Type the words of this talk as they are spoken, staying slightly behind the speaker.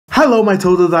Hello my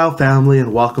Totodile family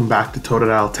and welcome back to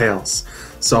Totodile Tales.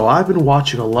 So I've been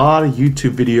watching a lot of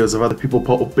YouTube videos of other people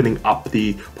opening up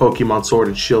the Pokemon Sword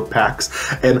and Shield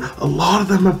packs, and a lot of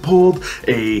them have pulled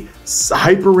a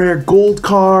hyper rare gold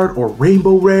card or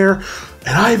rainbow rare,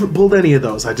 and I haven't pulled any of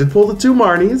those. I did pull the two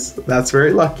Marnies, that's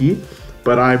very lucky,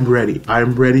 but I'm ready.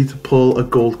 I'm ready to pull a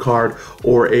gold card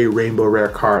or a rainbow rare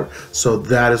card. So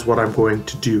that is what I'm going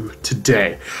to do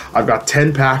today. I've got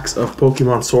 10 packs of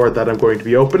Pokemon Sword that I'm going to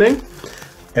be opening,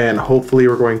 and hopefully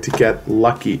we're going to get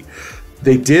lucky.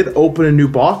 They did open a new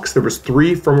box. There was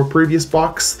 3 from a previous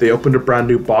box. They opened a brand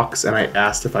new box and I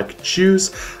asked if I could choose.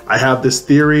 I have this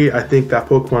theory. I think that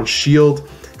Pokemon Shield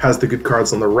has the good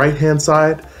cards on the right hand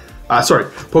side.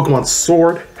 Pokemon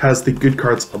Sword has the good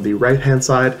cards on the right hand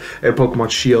side, and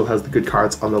Pokemon Shield has the good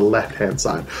cards on the left hand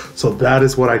side. So that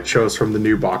is what I chose from the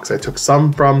new box. I took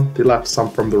some from the left,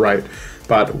 some from the right,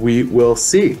 but we will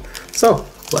see. So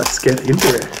let's get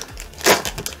into it.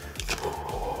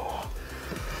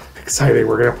 Exciting,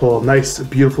 we're gonna pull a nice,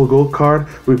 beautiful gold card.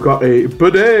 We've got a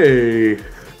Bidet,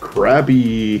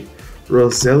 Krabby,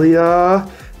 Roselia,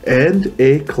 and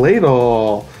a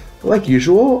Claydol. Like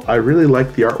usual, I really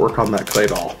like the artwork on that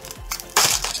Claydol.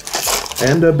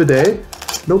 And a Bidet,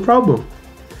 no problem.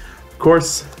 Of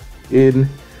course, in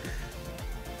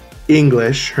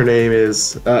English, their name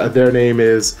is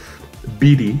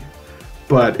Bidi,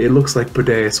 but it looks like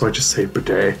Bidet, so I just say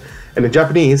Bidet. And in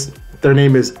Japanese, their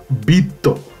name is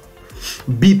Bito.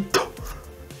 Bito.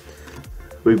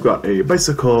 We've got a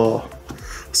bicycle,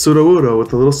 Sudowoodo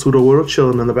with a little Sudowoodo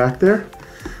chilling in the back there.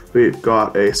 We've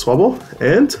got a Swabble,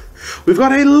 and we've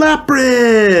got a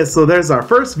Lapras! So there's our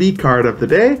first V card of the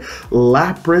day,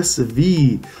 Lapras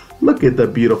V. Look at the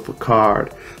beautiful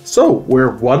card. So we're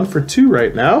 1 for 2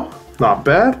 right now. Not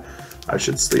bad. I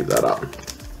should sleeve that up.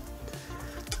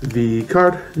 V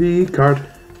card, V card.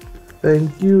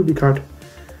 Thank you, V card.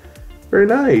 Very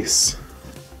nice.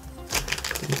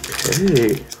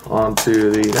 Okay, on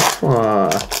to the next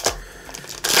one.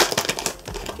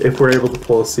 If we're able to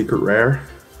pull a secret rare,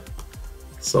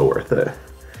 so worth it.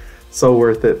 So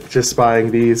worth it just buying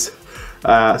these.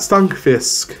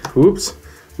 Stunfisk, oops,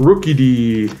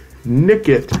 Rookidee,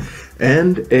 Nickit,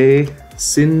 and a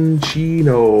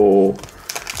Cinccino.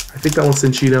 I think that one's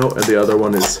Cinccino, and the other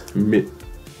one is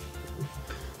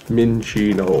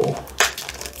Minccino.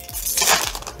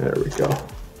 There we go.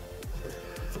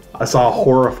 I saw a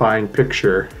horrifying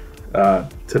picture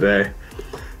today.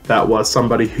 That was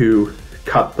somebody who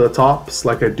cut the tops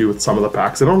like I do with some of the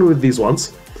packs. I don't do with these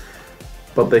ones,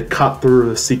 but they cut through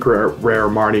the secret rare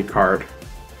Marnie card.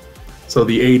 So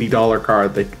the $80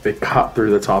 card, they cut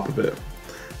through the top of it.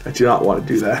 I do not want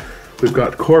to do that. We've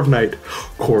got Corviknight,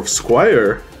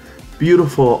 Corvisquire,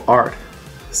 beautiful art,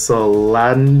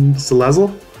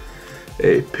 Salazzle,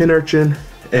 a Pinurchin,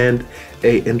 and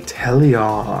a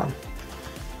Inteleon.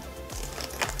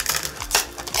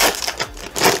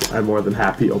 I'm more than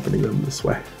happy opening them this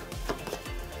way.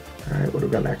 Alright, what do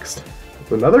we got next?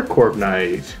 Another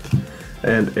Corviknight,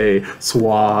 and a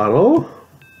Swaddle,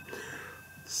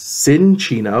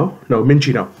 Minccino,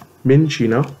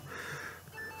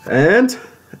 and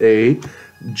a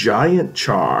Giant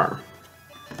Charm.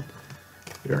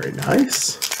 Very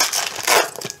nice.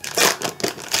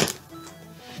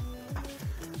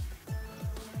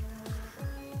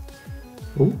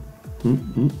 Oh,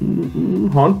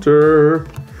 Haunter,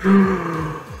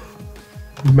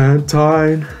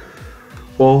 Mantine,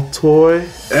 Baltoy,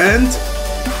 and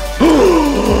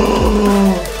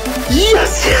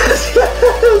yes!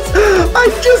 I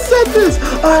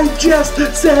just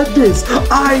said this.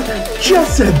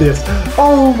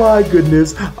 Oh my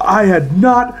goodness, I had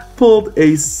not pulled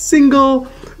a single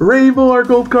rainbow or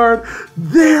gold card.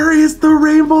 There is the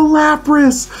rainbow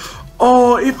Lapras.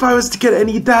 Oh, if I was to get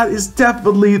any, that is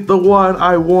definitely the one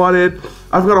I wanted.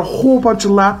 I've got a whole bunch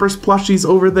of Lapras plushies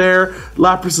over there.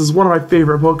 Lapras is one of my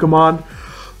favorite Pokemon.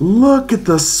 Look at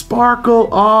the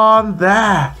sparkle on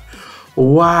that.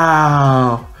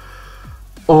 Wow.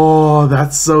 Oh,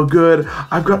 that's so good.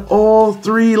 I've got all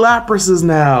 3 Laprases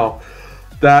now.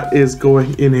 That is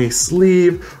going in a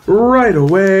sleeve right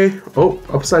away. Oh,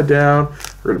 upside down.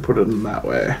 We're gonna put it in that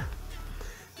way.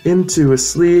 Into a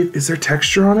sleeve. Is there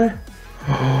texture on it?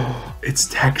 Oh, it's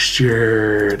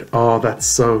textured. Oh, that's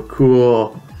so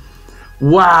cool.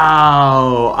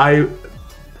 Wow. I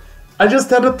just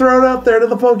had to throw it out there to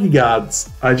the Pokegods.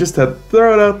 I just had to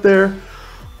throw it out there.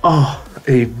 Oh,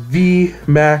 a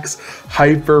VMAX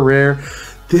Hyper Rare.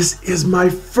 This is my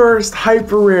first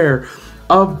Hyper Rare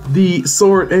of the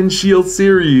Sword and Shield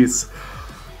series.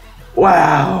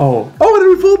 Wow. Oh, and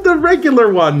we pulled the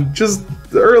regular one just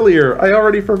earlier. I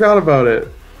already forgot about it.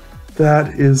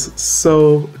 That is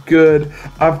so good.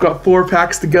 I've got 4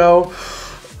 packs to go.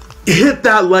 Hit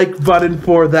that like button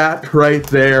for that right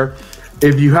there.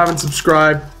 If you haven't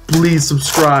subscribed, please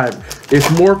subscribe. If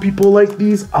more people like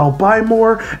these, I'll buy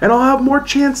more and I'll have more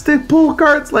chance to pull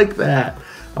cards like that.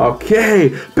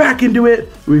 Okay, back into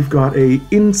it. We've got a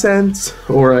incense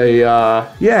or a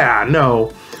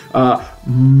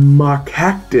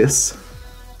Macactus.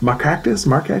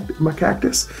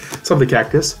 Something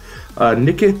cactus.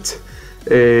 Nickit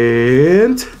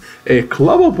and a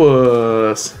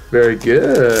Clubopus. Very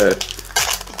good.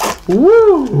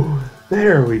 Woo!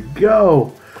 There we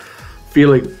go.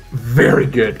 Feeling very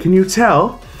good. Can you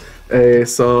tell? A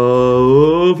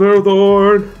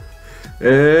Silverthorn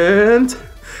and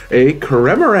a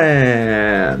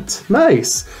Cremorant.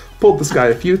 Nice. Pulled this guy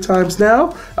a few times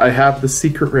now. I have the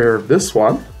secret rare of this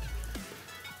one,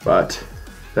 but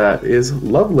that is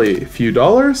lovely. A few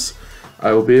dollars.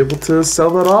 I will be able to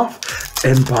sell that off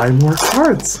and buy more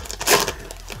cards.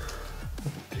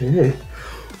 Okay.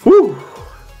 Woo!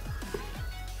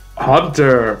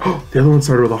 Hunter. Oh, the other one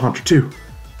started with a Hunter too.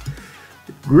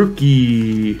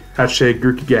 Grookey. Hashtag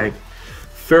Grookey Gang.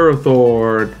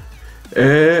 Ferrothorn.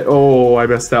 And, oh, I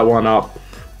messed that one up.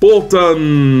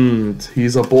 Bolton.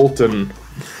 He's a Bolton.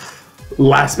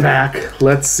 Last pack.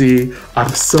 Let's see. I'm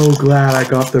so glad I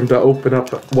got them to open up.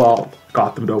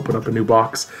 Got them to open up a new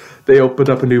box. They opened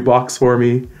up a new box for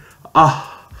me.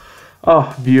 Oh,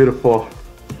 beautiful.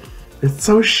 It's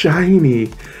so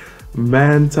shiny.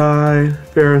 Mantine,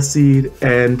 Ferroseed,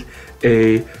 and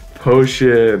a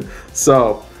potion.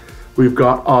 So, we've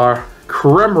got our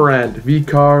Cremorant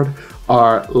V-card,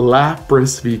 our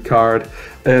Lapras V-card,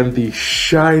 and the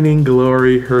Shining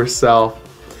Glory herself,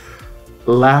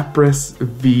 Lapras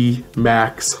V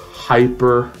Max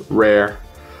Hyper Rare.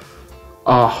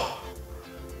 Oh,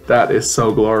 that is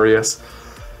so glorious.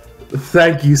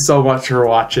 Thank you so much for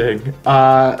watching.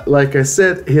 Like I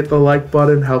said, hit the like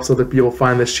button, helps other people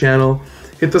find this channel.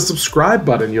 Hit the subscribe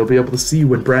button, you'll be able to see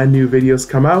when brand new videos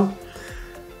come out.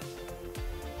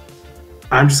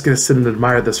 I'm just gonna sit and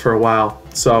admire this for a while.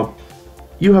 So,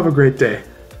 you have a great day.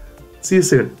 See you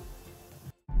soon.